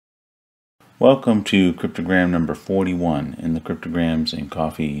Welcome to Cryptogram number 41 in the Cryptograms and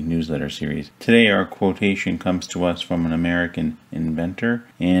Coffee newsletter series. Today our quotation comes to us from an American inventor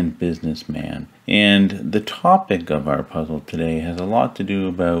and businessman. And the topic of our puzzle today has a lot to do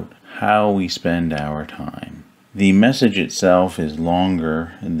about how we spend our time. The message itself is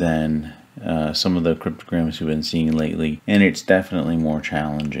longer than some of the cryptograms we've been seeing lately, and it's definitely more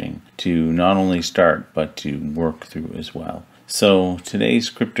challenging to not only start but to work through as well. So today's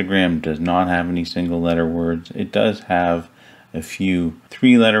cryptogram does not have any single letter words. It does have a few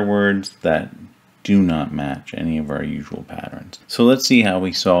 3-letter words that do not match any of our usual patterns. So let's see how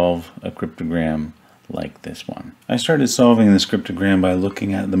we solve a cryptogram like this one. I started solving this cryptogram by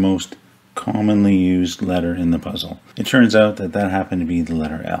looking at the most commonly used letter in the puzzle. It turns out that happened to be the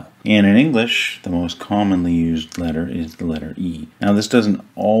letter L. And in English, the most commonly used letter is the letter E. Now this doesn't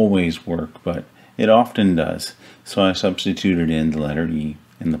always work, but it often does. So I substituted in the letter E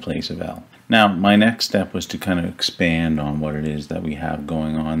in the place of L. Now my next step was to kind of expand on what it is that we have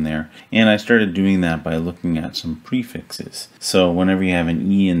going on there. And I started doing that by looking at some prefixes. So whenever you have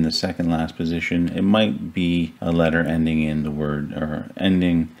an E in the second last position, it might be a letter ending in the word or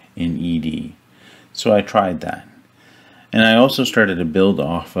ending in ED. So I tried that. And I also started to build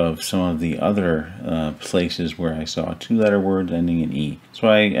off of some of the other places where I saw 2-letter words ending in E. So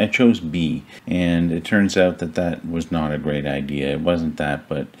I chose B, and it turns out that was not a great idea. It wasn't that,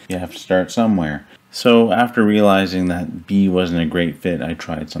 but you have to start somewhere. So after realizing that B wasn't a great fit, I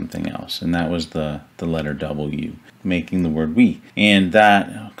tried something else, and that was the letter W, making the word we. And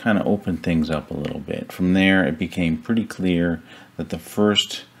that kind of opened things up a little bit. From there, it became pretty clear that the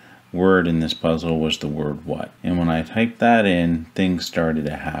first word in this puzzle was the word what. And when I typed that in, things started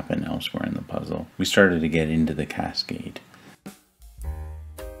to happen elsewhere in the puzzle. We started to get into the cascade.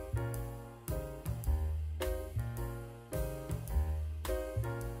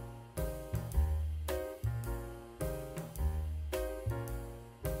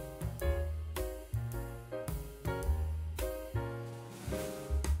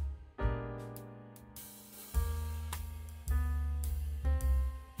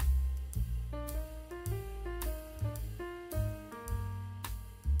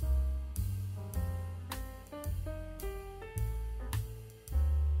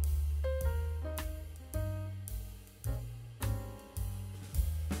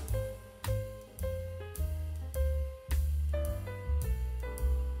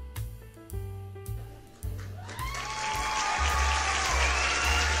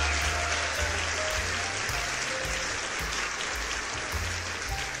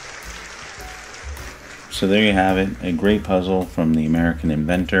 So there you have it, a great puzzle from the American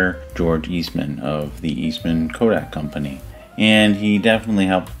inventor, George Eastman of the Eastman Kodak Company. And he definitely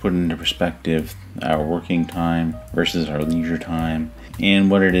helped put into perspective our working time versus our leisure time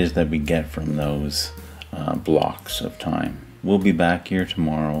and what it is that we get from those blocks of time. We'll be back here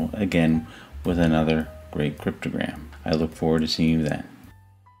tomorrow again with another great cryptogram. I look forward to seeing you then.